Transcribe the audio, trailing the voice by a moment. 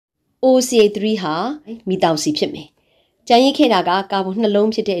OCA3 ဟာမိသားစုဖြစ်မယ်။ကျန်ရစ်ခဲ့တာကကာဗွန်နှလုံး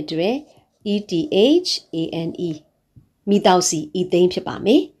ဖြစ်တဲ့အတွက် ETHANE မိသားစုအီသိန်းဖြစ်ပါမ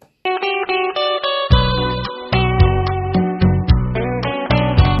ယ်။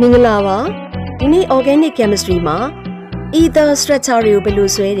မင်္ဂလာပါဒီနေ့ organic chemistry မှာ ether structure တွေကိုဘယ်လို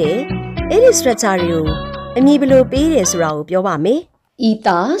ဆွဲတယ်အဲ့ဒီ structure တွေကိုအမည်ဘယ်လိုပေးတယ်ဆိုတာကိုပြောပါမယ်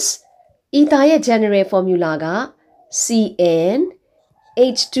ether ရဲ့ general formula က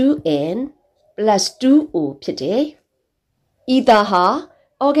CnH2n + 2o ဖြစ်တယ် ether ဟာ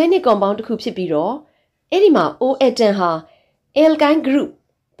organic compound တစ်ခုဖြစ်ပြီးတော့အဲ့ဒီမှာ O atom ဟာ alkyne group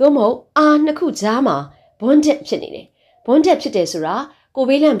သို့မဟုတ် R နှစ်ခုကြားမှာ bonded ဖြစ်နေတယ် bonded ဖြစ်တယ်ဆိုတာ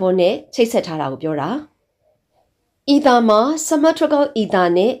covalent bond နဲ့ချိတ်ဆက်ထားတာကိုပြောတာ ether မှာ symmetrical ether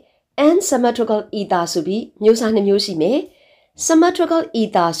နဲ့ unsymmetrical ether ဆိုပြီးမျိုးစားနှစ်မျိုးရှိမယ် symmetrical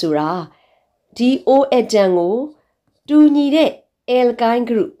ether ဆိုတာဒီ O atom ကိုတူညီတဲ့ alkyne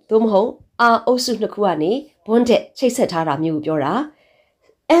group သို့မဟုတ် R အုပ်စုနှစ်ခုကနေ bonded ချိတ်ဆက်ထားတာမျိုးကိုပြောတာ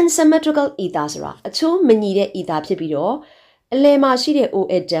unsymmetrical ether ဆိုတာအချိုးမညီတဲ့ ether ဖြစ်ပြီးတော့အလယ်မှာရှိတဲ့ O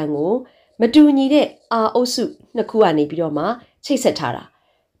atom ကိုမတူညီတဲ့ R အုပ်စုနှစ်ခုကနေပြီးတော့မှချိတ်ဆက်ထားတာ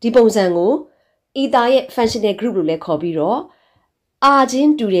ဒီပုံစံကို ether ရဲ့ functional group လို့လည်းခေါ်ပြီးတော့ R ချ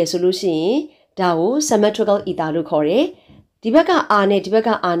င်းတူတယ်ဆိုလို့ရှိရင်ဒါကို symmetrical ether လို့ခေါ်တယ်ဒီဘက်က R နဲ့ဒီဘက်က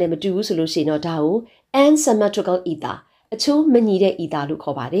R နဲ့မတူဘူးဆိုလို့ရှိရင်တော့ဒါကို unsymmetrical ether အချိုးမညီတဲ့ ether လို့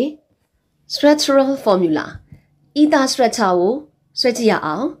ခေါ်ပါတယ် structural formula ether structure ကိုဆွဲကြည့်ရ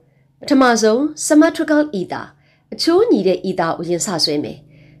အောင်ပထမဆုံး symmetrical ether အချိုးညီတဲ့ ether ကိုရင်စဆွဲမယ်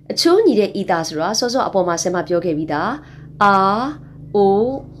အချိုးညီတဲ့ ether ဆိုတာစောစောအပေါ်မှာဆင်မပြောခဲ့ပြီးသား R O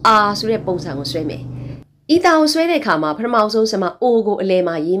R ဆိုတဲ့ပုံစံကိုဆွဲမယ် ether ကိုဆွဲတဲ့အခါမှာပထမဆုံးဆင်မ O ကိုအလယ်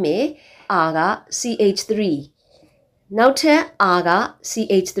မှာရေးမယ် R က CH3 နောက်ထပ် R က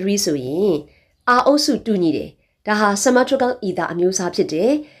CH3 ဆိုရင် R အုပ်စုတူညီတယ်ဒါဟာ symmetrical ether အမျိုးအစားဖြစ်တ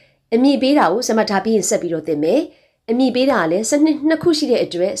ယ်အမည်ပေးတာကိုဆင်မထားပြီးရင်ဆက်ပြီးတော့သင်မယ်အမည်ပေးတာကလည်းစနစ်နှစ်ခုရှိတဲ့အ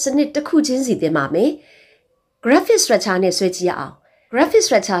တွက်စနစ်တစ်ခုချင်းစီသင်ပါမယ် graphic structure နဲ့ဆွဲကြည့်ရအောင် graphic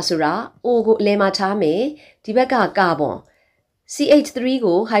structure ဆိုတာ O ကိုအလယ်မှာထားမယ်ဒီဘက်ကကာဗွန် CH3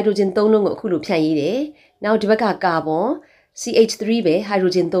 ကို hydrogen 3လုံးကိုအခုလိုဖြန့်ရေးတယ်နောက်ဒီဘက်ကကာဗွန် CH3 ပဲ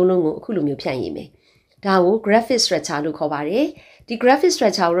hydrogen 3လုံးကိုအခုလိုမျိုးဖြန့်ရေးမယ်ဒါကို graphic structure လို့ခေါ်ပါတယ်ဒီ graphic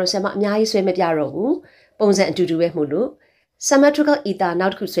structure ကိုတော့ဆရာမအများကြီးဆွဲမပြတော့ဘူးပုံစံအတူတူပဲမို့လို့ symmetrical ether နော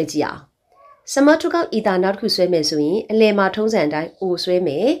က်တစ်ခုဆွဲကြည့်အောင် symmetrical ether နောက်တစ်ခုဆွဲမယ်ဆိုရင်အလယ်မှာထုံးစံအတိုင်း O ဆွဲမ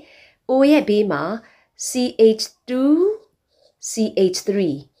ယ် O ရဲ့ဘေးမှာ CH2 CH3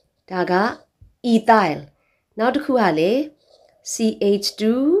 ဒါက ethyl နောက်တစ်ခုကလည်း CH2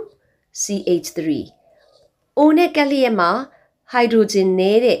 CH3 O နဲ့ကက်လျက်မှာ hydrogen န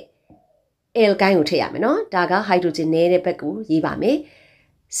ည်းတဲ့ alkyne ကိုထည့်ရမယ်နော်ဒါက hydrogen နည်းတဲ့ဘက်ကိုရေးပါမယ်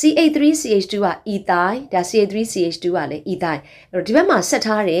CH3 CH2 က ethyl ဒါ CH3 CH2 ကလည်း ethyl အဲ့တော့ဒီဘက်မှာဆက်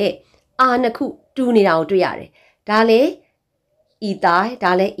ထားတဲ့ R နှစ်ခုတူနေတာကိုတွေ့ရတယ်ဒါလည်း ethyl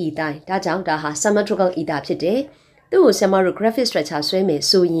ဒါလည်း ethyl ဒါကြောင့်ဒါဟာ symmetrical ether ဖြစ်တယ်သူ့ကိုဆရာမတို့ graphic structure ဆွဲမယ်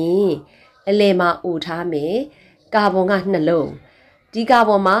ဆိုရင်အလယ်မှာ O ထားမယ်ကာဗွန်က2လုံးဒီကာ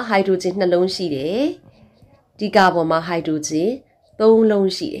ဗွန်မှာ hydrogen 2လုံးရှိတယ်ဒီကာဗွန်မှာ hydrogen 3လုံး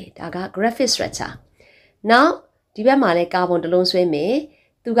ရှိတယ်ဒါက graphic structure နောက်ဒီဘက်မှာလည်းကာဗွန်1လုံးဆွဲမယ်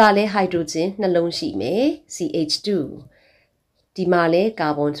သူကလည်း hydrogen 2လုံးရှိမယ် CH2 ဒီမှာလည်းကာ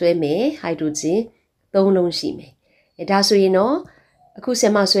ဗွန်ဆွဲမယ် hydrogen 3လုံးရှိမယ်ဒါဆိုရင်တော့အခုဆ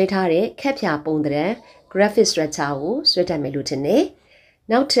င်မဆွဲထားတဲ့ခက်ဖြာပုံသဏ္ဍာန် graphic structure ကိုဆွဲတတ်မယ်လို့ထင်တယ်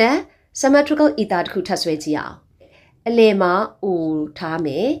နောက်ထပ် symmetrical ether တစ်ခုထပ်ဆွဲကြည့်အောင်အလယ်မှာ O ထားမ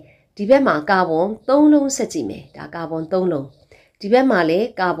ယ်ဒီဘက်မှာကာဗွန်3လုံးဆက်ကြည့်မယ်ဒါကာဗွန်3လုံးဒီဘက်မှာလည်း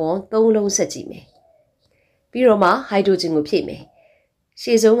ကာဗွန်3လုံးဆက်ကြည့်မယ်ပြီးတော့မှ hydrogen ကိုဖြည့်မယ်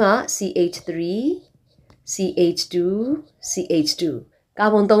ရှေ့ဆုံးက CH3 CH2 CH2 ကာ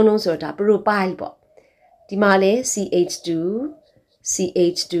ဗွန်3လုံးဆိုတာ propyl ပေါ့ဒီမှာလည်း CH2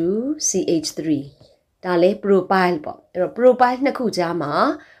 CH2 CH3 ဒါလည်း propyl ပေါ့အဲ့တော့ propyl နှစ်ခုကြားမှာ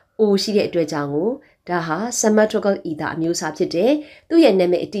O ရှိတဲ့အတွက်ကြောင့်ကိုဒါဟာ symmetrical ether အမျိုးအစားဖြစ်တယ်သူ့ရဲ့နာ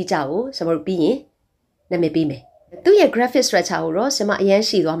မည်အတိအကျကိုကျွန်တော်တို့ပြီးရင်နာမည်ပေးမယ်သူ့ရဲ့ graphic structure ကိုတော့ကျွန်မအရန်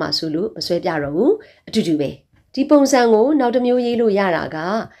ရှည်သွားမှာဆိုလို့မဆွဲပြတော့ဘူးအတူတူပဲဒီပုံစံကိုနောက်တစ်မျိုးရေးလို့ရတာက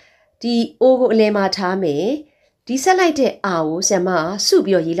ဒီ O ကိုအလယ်မှာထားမယ်ဒီဆက်လိုက်တဲ့ R ကိုဆရာမစု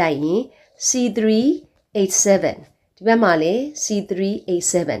ပြီးတော့ရေးလိုက်ရင် C3H7 ဒီဘက်မှာလည်း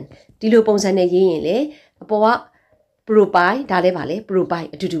C3H7 ဒီလိုပုံစံနဲ့ရေးရင်လေအပေါ်က propyl ဒါလည်းပါလေ propyl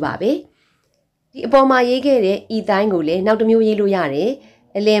အတူတူပါပဲဒီအပေါ်မှာရေးခဲ့တဲ့ ethyl ကိုလည်းနောက်တစ်မျိုးရေးလို့ရတယ်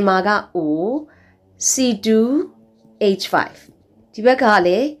အလယ်မှာက O C2H5 ဒီဘက်ကလ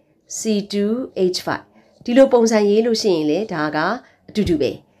ည်း C2H5 ဒီလိုပုံစံရေးလို့ရှိရင်လေဒါကအတူတူ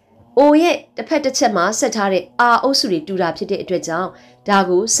ပဲ O ရဲ့တစ်ဖက်တစ်ချက်မှာဆက်ထားတဲ့ R အုပ်စုတွေတူတာဖြစ်တဲ့အတွက်ကြောင့်ဒါ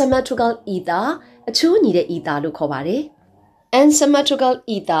ကို symmetrical ether အချိုးညီတဲ့ ether လို့ခေါ်ပါတယ်။ Unsymmetrical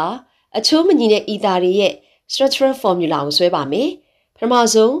ether အချိုးမညီတဲ့ ether တွေရဲ့ structural formula ကိုဆွဲပါမယ်။ပထမ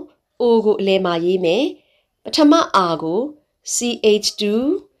ဆုံး O ကိုအလယ်မှာရေးမယ်။ပထမ R ကို CH2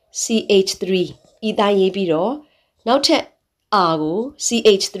 CH3 ether ရေးပြီးတော့နောက်ထပ် R ကို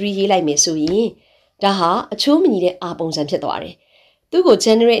CH3 ရေးလိုက်မယ်ဆိုရင်ဒါဟာအချိုးမညီတဲ့ R ပုံစံဖြစ်သွားတယ်။သူ့ကို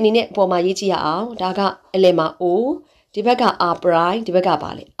generate အနေနဲ့အပေါ်မှာရေးကြည့်ရအောင်။ဒါကအလယ်မှာ O ဒီဘက်က R prime ဒီဘက်ကပါ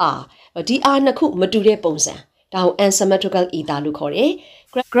လေ R ဒီ R နှစ်ခုမတူတဲ့ပုံစံဒါကို unsymmetrical ether လို့ခေါ်တယ်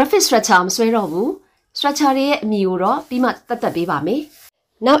။ graphic structure မဆွဲတော့ဘူး။ structure တွေရဲ့အမည်ကိုတော့ပြီးမှသတ်ပေးပါမယ်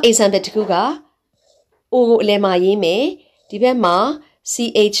။ နောက် example တစ်ခုက O ကိုအလယ်မှာရေးမယ်။ဒီဘက်မှာ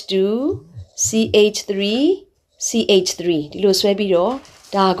CH2 CH3 CH3 ဒီလိုဆွဲပြီးတော့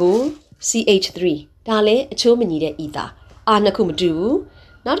ဒါကို CH3 ဒါလည်းအချိုးမညီတဲ့ ether R နှစ်ခုမတူဘူး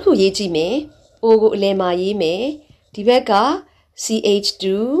နောက်တစ်ခုရေးကြည့်မယ် O ကိုအလယ်မှာရေးမယ်ဒီဘက်က CH2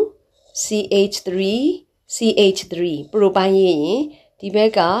 CH3 CH3 propane ရေးရင်ဒီဘ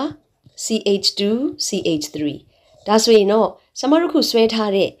က်က CH2 CH3 ဒါဆိုရင်တော့စမတို့ခုဆွဲ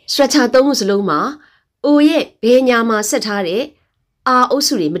ထားတဲ့ structure သုံးခုစလုံးမှာ O ရဲ့ဘယ်ညာမှာဆက်ထားတဲ့ R အုပ်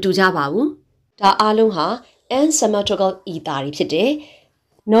စုတွေမတူကြပါဘူးဒါအားလုံးဟာ unsymmetrical ether တွေဖြစ်တယ်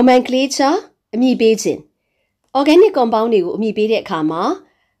nomenclature အမည်ပေးခြင်း organic compound တွေကိုအမည်ပေးတဲ့အခါမှာ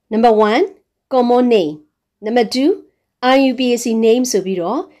number 1 common name number 2 IUPAC name ဆိုပြီး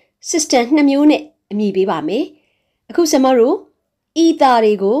တော့ system နှစ်မျိုးနဲ့အမည်ပေးပါမယ်အခုစမတို့ ether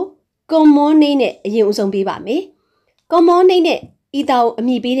တွေကို common name နဲ့အရင်ဦးဆုံးပေးပါမယ် common name နဲ့ ether ကိုအမ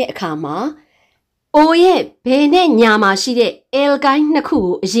ည်ပေးတဲ့အခါမှာ O ရဲ့ဘယ်နဲ့ညာမှာရှိတဲ့ alkyne နှစ်ခု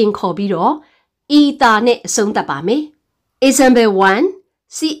ကိုအရင်ခေါ်ပြီးတော့ ether နဲ့အဆုံးသတ်ပါမယ် example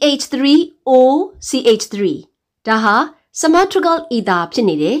 1 CH3O CH3 ဒါဟာ symmetrical ether ဖြစ်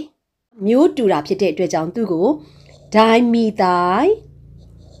နေတယ်မျိုးတူတာဖြစ်တဲ့အတွက်ကြောင့်သူ့ကို dimethyl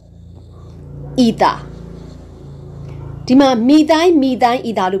ether ဒီမှာ methyl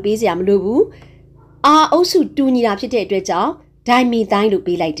ether လို့ပေးစရာမလိုဘူး R အုပ်စုတူညီတာဖြစ်တဲ့အတွက်ကြောင့် dimethyl လို့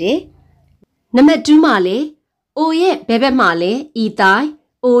ပေးလိုက်တယ်နံပါတ်2မှာလေ O ရဲ့ဘယ်ဘက်မှာလဲ ethyl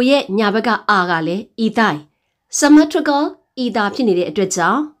O ရဲ့ညာဘက်က R ကလည်း ethyl symmetrical ether ဖြစ်နေတဲ့အတွက်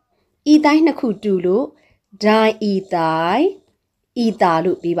ကြောင့် ethyl နှစ်ခုတူလို့ diethyl ether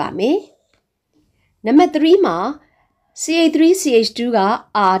လို့ပေးပါမယ်နံပါတ်3မှာ CH3 CH2 က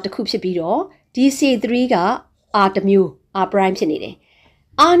R တစ်ခုဖြစ်ပြီးတော့ဒီ CH3 က R တစ်မျိုး R prime ဖြစ်နေတယ်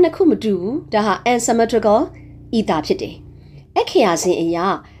R နှစ်ခုမတူဘူးဒါဟာ unsymmetrical ether ဖြစ်တယ်အခရာစဉ်အရာ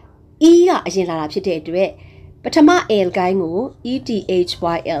E ကအရင်လာတာဖြစ်တဲ့အတွက်ပထမ alkyne ကို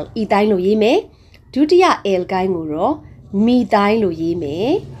ETHYL ethyl လို့ရေးမယ်ဒုတိယ alkyne ကိုတော့ methyl လို့ရေးမ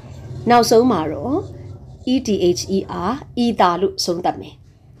ယ်နောက်ဆုံးမှာတော့ ETHER ether လို့ဆုံးသတ်မယ်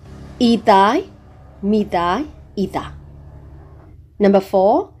ethyl methyl ether number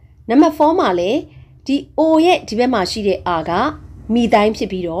 4မှာလည်းဒီ O ရဲ့ဒီဘက်မှာရှိတဲ့ R က methyl ဖြစ်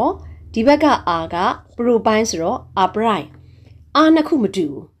ပြီးတော့ဒီဘက်က R က propane ဆိုတော့ R prime R နှစ်ခုမတူ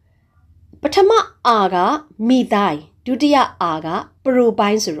ဘူးပထမ R က methyl ဒုတိယ R က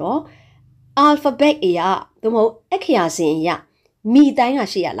propane ဆိုတော့ alphabet အရာသို့မဟုတ်အခရာစဉ်အရာ methyl က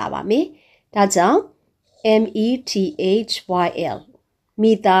ရှေ့ရလာပါမယ်ဒါကြောင့် methyl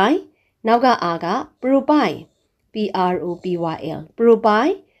methyl နောက်က R က propyl propyl propyl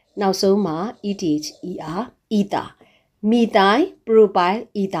နောက်ဆုံးမှာ ether ether methyl propyl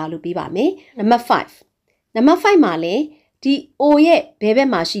ether လို့ပြီးပါမယ်နံပါတ်5မှာလည်းဒီ O ရဲ့ဘယ်ဘက်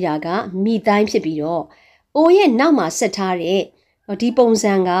မှာရှိတာက methyl ဖြစ်ပြီးတော့ O ရဲ့နောက်မှာဆက်ထားတဲ့ဒီပုံ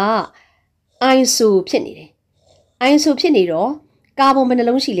စံက iso ဖြစ်နေတယ် iso ဖြစ်နေတော့ကာဗွန်ဘယ်နှ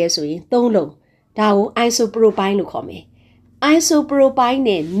လုံးရှိလဲဆိုရင်3လုံးဒါကို isopropyl လို့ခေါ်မယ် isopropyl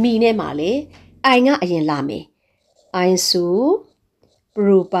နဲ့မီနဲ့မှာလေ I ကအရင်လာမယ်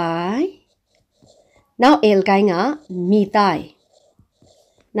isopropyl နောက် alkyne က methyl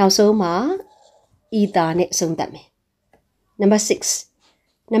နောက်ဆုံးမှာ ether နဲ့အဆုံးသတ်မယ် number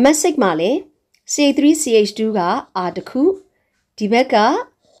 6မှာလေ CH3 CH2 က R တစ်ခုဒီဘက်က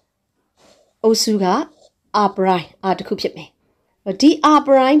အုပ်စုက R prime R တစ်ခုဖြစ်မယ်ဒီ R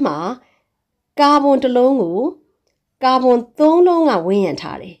prime မှာကာဗွန်တစ်လုံးကိုကာဗွန်3လုံးကဝန်းရံ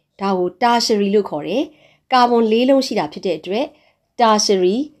ထားတယ်ဒါကို tertiary လို့ခေါ်တယ်ကာဗွန်4လုံးရှိတာဖြစ်တဲ့အတွက်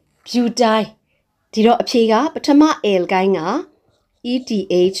tertiary butyl ဒီတော့အဖြေကပထမ alkyne က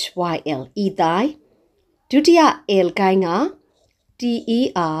ETHYL ethyl ဒုတိယ alkyne က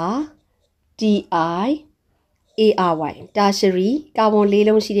TER TIARY tertiary ကာဗွန်4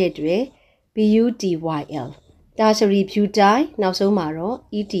လုံးရှိတဲ့အတွက် BUTYL tertiary butyl နောက်ဆုံးမှာတော့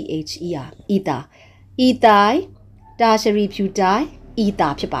ETHER ether ethyl tertiary butyl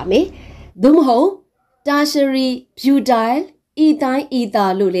ether ဖြစ်ပါမယ်။သို့မဟုတ် tertiary butyl ethyl ether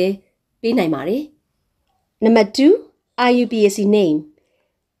လို့လည်းပေးနိုင်ပါတယ်။ Number 2 IUPAC name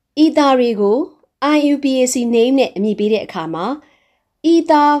ether တွေကို IUPAC name နဲ့အမည်ပေးတဲ့အခါမှာ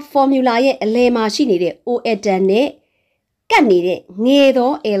ether formula ရဲ့အလယ်မှာရှိနေတဲ့ O atom နဲ့ကပ်နေတဲ့ငယ်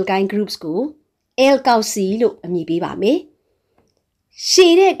သော alkyne groups ကို alkoxy လို့အမည်ပေးပါမယ်။ရှ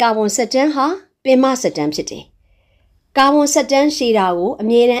ည်တဲ့ကာဗွန်ဆက်တန်းဟာပင်မဆက်တန်းဖြစ်တယ်။ကာဗွန်ဆက်တန်းရှည်တာကိုအ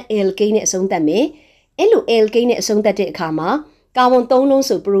မြဲတမ်း alkane နဲ့အဆုံးသတ်မယ်။အဲ့လို alkane နဲ့အဆုံးသတ်တဲ့အခါမှာကာဗွန်3လုံး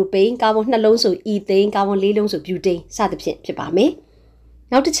ဆို propane ကာဗွန်2လုံးဆို ethane ကာဗွန်4လုံးဆို butane စသဖြင့်ဖြစ်ပါမယ်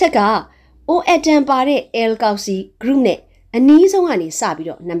။နောက်တစ်ချက်က O atom ပါတဲ့ alkoxy group နဲ့အနည်းဆုံးကနေစပြီး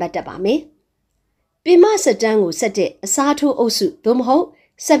တော့နံပါတ်တက်ပါမယ်။ပင်မဆက်တန်းကိုဆက်တဲ့အစားထိုးအုပ်စုသို့မဟုတ်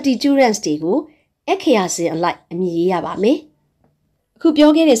substituents တွေကိုအခရာစဉ်အလိုက်အမည်ရေးရပါမယ်။အခု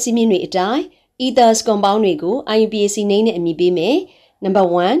ပြောခဲ့တဲ့စီးမြင်တွေအတိုင်း ethers compound တွေကို IUPAC name နဲ့အမည်ပေးမယ်။ Number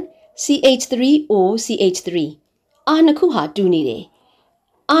 1 CH3OCH3 R နှစ်ခုဟာတူနေတယ်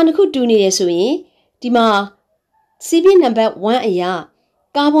။ R နှစ်ခုတူနေတယ်ဆိုရင်ဒီမှာစီးမြင်နံပါတ်1အရာ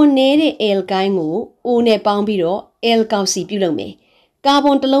ကာဗွန်နည်းတဲ့ alkyne ကို O နဲ့ပေါင်းပြီးတော့ alkoxy ပြုလုပ်မယ်။ကာဗွ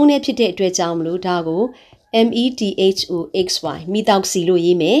န်တစ်လုံးနဲ့ဖြစ်တဲ့အတွက်ကြောင့်မလို့ဒါကို methoxy methoxy လို့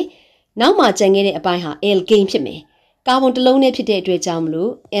ရေးမယ်။နောက်မှကျန်ခဲ့တဲ့အပိုင်းဟာ alkane ဖြစ်မယ်။ကာဗွန်တစ်လုံးနဲ့ဖြစ်တဲ့အတွက်ကြောင့်မ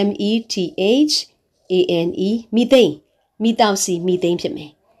လို့ methane methane methoxy methane ဖြစ်မယ်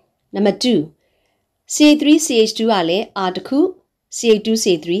။ Number 2 CH3CH2 ကလည်း R တစ်ခု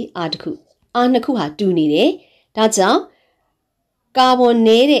CH2CH3 R တစ်ခု R နှစ်ခုဟာတူနေတယ်။ဒါကြောင့်ကာဗွန်န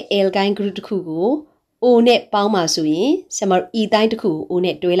ည်းတဲ့ alkyne group တစ်ခုကို O နဲ့ပေါင်းပါဆိုရင်ဆက်မ ethyl တစ်ခုကို O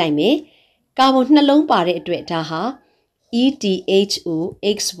နဲ့တွဲလိုက်မယ်။ကာဗွန်နှလုံးပါတဲ့အတွက်ဒါဟာ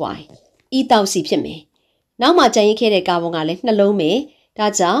ethoxy ethoxy ဖြစ်မယ်။နောက်မှကျန်ရခဲ့တဲ့ကာဗွန်ကလည်းနှလုံးပဲ။ဒါ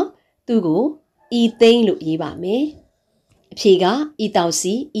ကြောင့်သူ့ကို ethane လို့ရေးပါမယ်။အဖြေက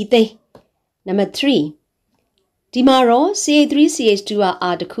ethoxy ethane Number 3ဒီမှာတော့ CH3CH2 က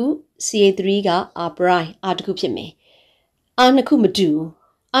R တစ်ခု CH3 က R prime R တစ်ခုဖြစ်မယ်။ R နှစ်ခုမတူဘူး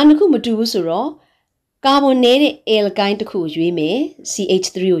။ R နှစ်ခုမတူဘူးဆိုတော့ကာဗွန်နည်းတဲ့ alkyne တစ်ခုကိုရွေးမယ်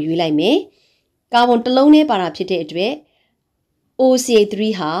CH3 ကိုရွေးလိုက်မယ်။ကာဗွန်တစ်လုံးနဲ့ပါတာဖြစ်တဲ့အတွက် OCH3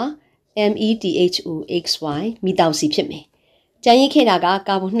 ဟာ methoxy methoxy ဖြစ်မယ်။ကျန်ရစ်ခဲ့တာက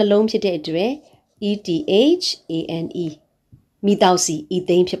ကာဗွန်နှလုံးဖြစ်တဲ့အတွက် ethane methoxy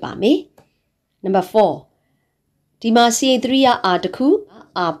ethane ဖြစ်ပါမယ်။ Number 4ဒီမှာ CH3 က R တစ်ခု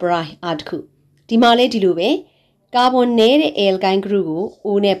R prime R တစ်ခုဒီမှာလည်းဒီလိုပဲကာဗွန်နည်းတဲ့ alkyne group ကို O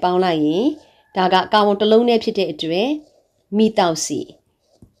နဲ့ပေါင်းလိုက်ရင်ဒါကကာဗွန်တစ်လုံးနဲ့ဖြစ်တဲ့အတွက် methoxy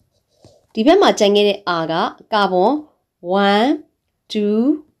ဒီဘက်မှာကျန်ခဲ့တဲ့ R ကကာဗွန်1 2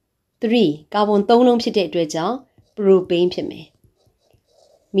 3ကာဗွန်3လုံးဖြစ်တဲ့အတွက်ကြောင့် propane ဖြစ်မယ်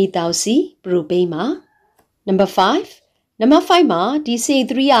။ methoxy propane မှာ Number 5မှာဒီ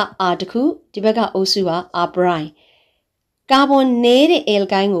CH3 က R တစ်ခုဒီဘက်ကအုပ်စုက R primeကာဗွန်နည်းတဲ့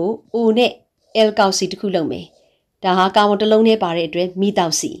alkyne ကို O နဲ့ alkoxy တစ်ခုလုပ်မယ်။ဒါဟာကာဗွန်တစ်လုံးနဲ့ပါတဲ့အတွက်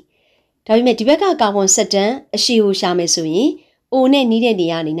methoxyဒါပေမဲ့ဒီဘက်ကကာဗွန်ဆက်တန်းအရှည်ကိုရှာမယ်ဆိုရင် O နဲ့နီးတဲ့နေ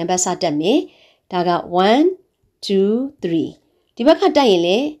ရာကနေနံပါတ်စတက်မယ်။ဒါက1 2 3ဒီဘက်ကတက်ရင်လ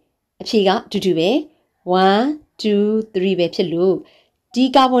ည်းအဖြေကအတူတူပဲ1 2 3ပဲဖြစ်လို့ဒီ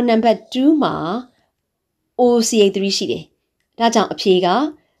ကာဗွန်နံပါတ်2မှာ OCH3 ရှိတယ်။ဒါကြောင့်အဖြေက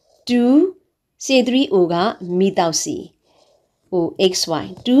2 CH3O က methoxy OXY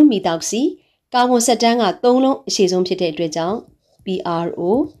 2 methoxy ကာဗွန်ဆက်တန်းက3လုံးအရှည်ဆုံးဖြစ်တဲ့အတွက်ကြောင့်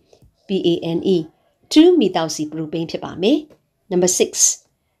PROPANE 2 methoxy propane ဖြစ်ပါမယ်။ Number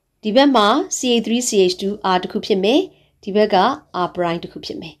 6ဒီဘက်မှာ CH3CH2 R တစ်ခုဖြစ်မယ်ဒီဘက်က R prime တစ်ခု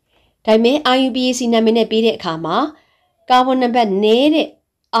ဖြစ်မယ်။ဒါပေမဲ့ IUPAC နာမည်နဲ့ပေးတဲ့အခါမှာကာဗွန်နံပါတ်နည်းတဲ့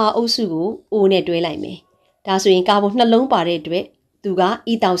R အုပ်စုကို O နဲ့တွဲလိုက်မယ်။ဒါဆိုရင်ကာဗွန်နှလုံးပါတဲ့အတွက်သူက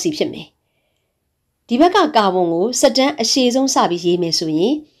ethoxy ဖြစ်မယ်။ဒီဘက်ကကာဗွန်ကိုစက်တန်းအရှည်ဆုံးစပြီးရေးမယ်ဆိုရ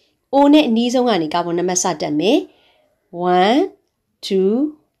င် O နဲ့အနီးဆုံးကနေကာဗွန်နံပါတ်စတက်မယ်1 2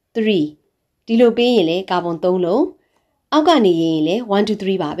 3ဒီလိုပေးရင်လေကာဗွန်3လုံးအောက်ကနေရေးရင်လေ1 2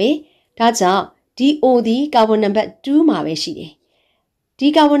 3ပါပဲဒါကြောင့်ဒီ O ဒီကာဗွန်နံပါတ်2မှာပဲရှိတယ်ဒီ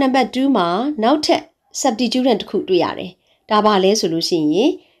ကာဗွန်နံပါတ်2မှာနောက်ထပ် substituent တစ်ခုတွေ့ရတယ်ဒါပါလဲဆိုလို့ရှိရင်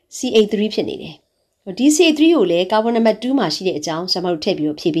CH3 ဖြစ်နေတယ်ဒီ CH3 ကိုလည်းကာဗွန်နံပါတ်2မှာရှိတဲ့အကြောင်းကျွန်တော်တို့ထည့်ပြီး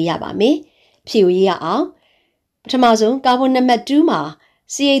တော့ဖြည့်ပေးရပါမယ်ဖြည့်ရေးရအောင်ပထမဆုံးကာဗွန်နံပါတ်2မှာ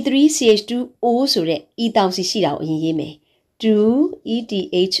CH3CH2O ဆိုတဲ့ ethoxy ရှိတာကိုအရင်ရေးမယ်2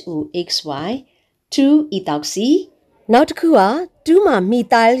 ethoxy 2 ethoxy နောက်တစ်ခုက2မှာ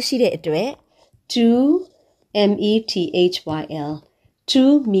methyl ရှိတဲ့အတွက်2 methyl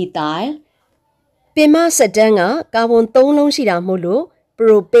 2 methyl ပင်မဆက်တန်းကကာဗွန်3လုံးရှိတာမို့လို့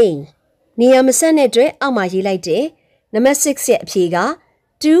propane နေရာမဆက်တဲ့အတွက်အောက်မှာရေးလိုက်တယ် နံပါတ်6ရဲ့အဖြေက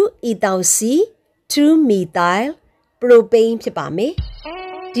 2ethyl C 2methyl propane ဖြစ်ပါမယ်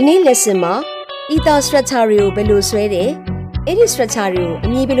ဒီနေ့ lesson မှာ ether structure တွေကိုဘယ်လိုဆွဲတယ်အဲ့ဒီ structure တွေကိုအ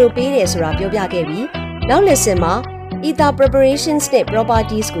မည်ဘယ်လိုပေးတယ်ဆိုတာပြောပြခဲ့ပြီးနောက် lesson မှာ ether preparations နဲ့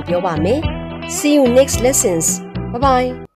properties ကိုပြောပါမယ် See you next lessons bye bye